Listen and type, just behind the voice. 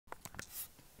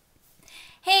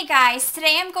Hey guys,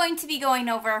 today I'm going to be going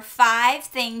over 5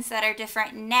 things that are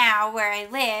different now where I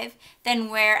live than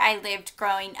where I lived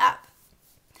growing up.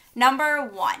 Number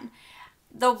 1,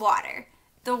 the water.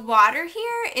 The water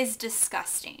here is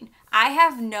disgusting. I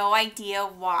have no idea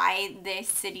why this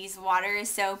city's water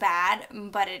is so bad,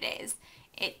 but it is.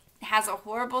 It has a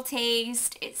horrible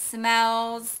taste, it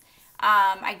smells,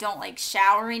 I don't like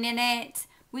showering in it.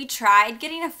 We tried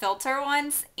getting a filter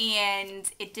once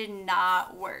and it did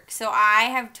not work. So I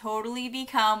have totally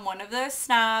become one of those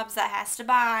snobs that has to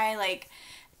buy like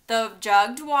the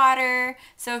jugged water.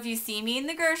 So if you see me in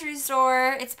the grocery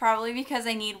store, it's probably because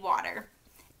I need water.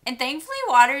 And thankfully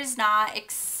water is not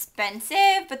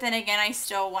expensive, but then again I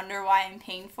still wonder why I'm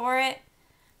paying for it.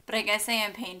 But I guess I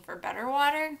am paying for better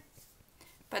water.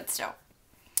 But still,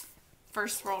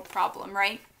 first world problem,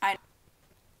 right?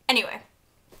 Anyway.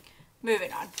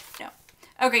 Moving on. No.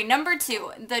 Okay, number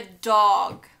 2, the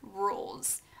dog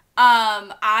rules.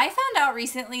 I found out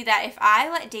recently that if I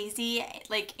let Daisy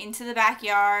like into the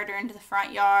backyard or into the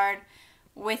front yard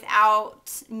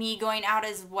without me going out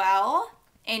as well,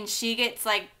 and she gets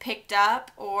like picked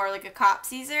up or like a cop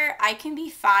sees her, I can be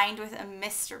fined with a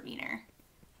misdemeanor.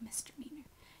 Misdemeanor.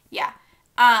 Yeah.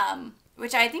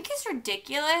 Which I think is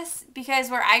ridiculous because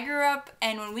where I grew up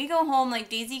and when we go home, like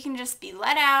Daisy can just be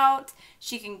let out.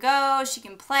 She can go, she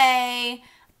can play,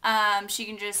 she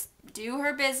can just do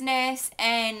her business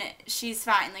and she's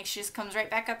fine. Like she just comes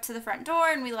right back up to the front door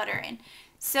and we let her in.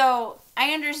 So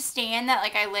I understand that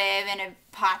like I live in a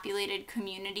populated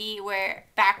community where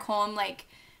back home, like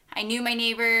I knew my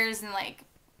neighbors and like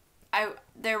I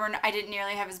didn't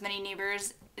nearly have as many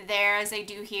neighbors there as I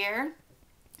do here.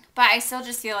 But I still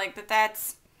just feel like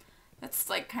that's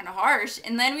like kind of harsh.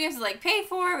 And then we have to like pay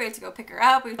for her. We have to go pick her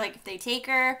up. We like if they take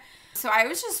her. So I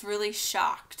was just really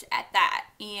shocked at that.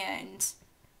 And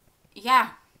yeah,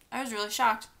 I was really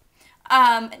shocked.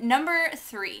 Number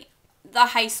 3, the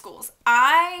high schools.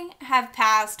 I have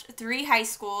passed 3 high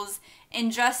schools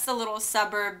in just the little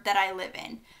suburb that I live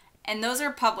in. And those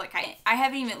are public. I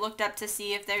haven't even looked up to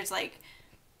see if there's like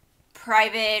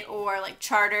private or like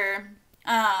charter.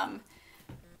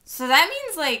 So that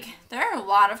means, like, there are a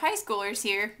lot of high schoolers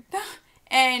here.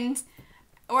 And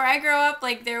where I grew up,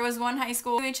 like, there was one high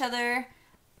school to each other.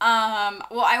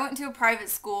 Well, I went to a private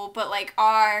school, but, like,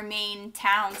 our main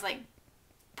town's, like,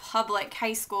 public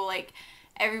high school, like,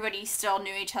 everybody still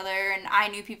knew each other, and I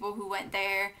knew people who went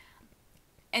there.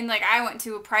 And, like, I went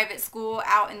to a private school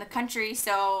out in the country,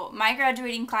 so my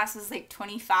graduating class was, like,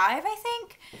 25, I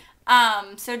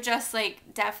think. So just,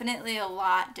 like, definitely a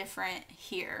lot different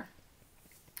here.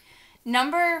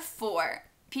 Number 4,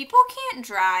 people can't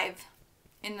drive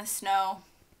in the snow.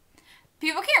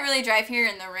 People can't really drive here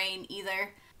in the rain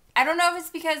either. I don't know if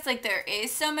it's because like there is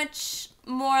so much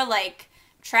more like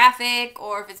traffic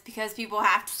or if it's because people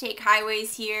have to take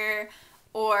highways here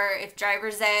or if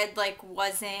driver's ed like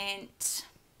wasn't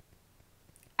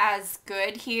as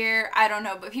good here. I don't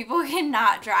know, but people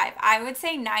cannot drive. I would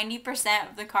say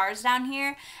 90% of the cars down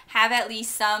here have at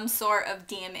least some sort of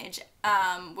damage,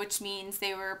 which means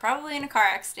they were probably in a car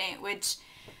accident, which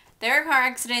there are car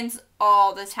accidents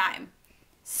all the time.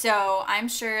 So I'm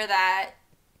sure that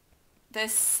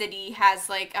this city has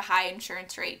like a high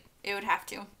insurance rate. It would have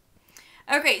to.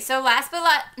 Okay, so last but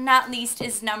not least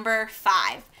is number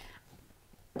 5.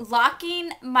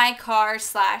 Locking my car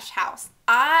 / house.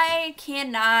 I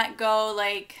cannot go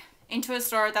like into a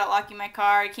store without locking my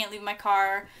car. I can't leave my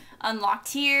car unlocked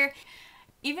here.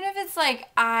 Even if it's like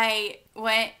I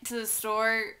went to the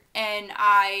store and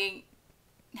I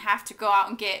have to go out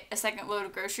and get a second load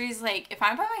of groceries, like if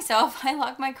I'm by myself, I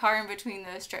lock my car in between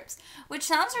those trips, which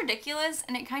sounds ridiculous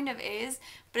and it kind of is,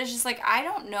 but it's just like I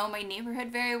don't know my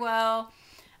neighborhood very well.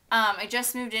 I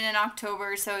just moved in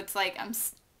October, so it's like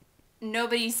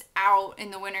nobody's out in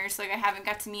the winter, so like I haven't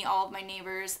got to meet all of my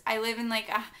neighbors. I live in like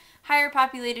a higher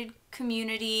populated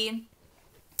community.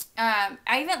 I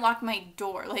even lock my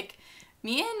door. Like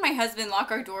me and my husband lock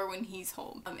our door when he's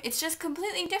home. It's just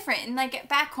completely different. And like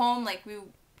back home, like we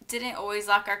didn't always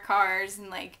lock our cars and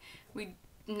like we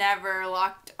never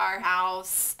locked our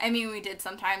house. I mean, we did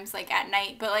sometimes like at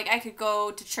night, but like I could go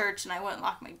to church and I wouldn't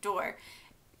lock my door.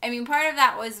 I mean, part of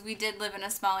that was we did live in a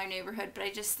smaller neighborhood, but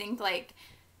I just think like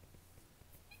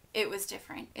it was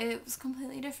different. It was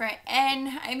completely different. And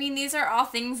I mean, these are all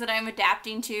things that I'm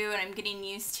adapting to and I'm getting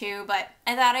used to, but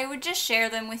I thought I would just share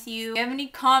them with you. If you have any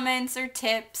comments or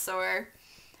tips or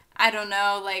I don't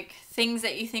know, like things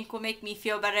that you think will make me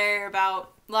feel better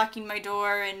about locking my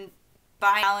door and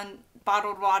buying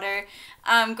bottled water,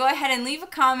 go ahead and leave a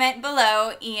comment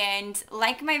below and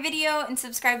like my video and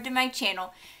subscribe to my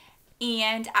channel.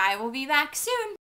 And I will be back soon.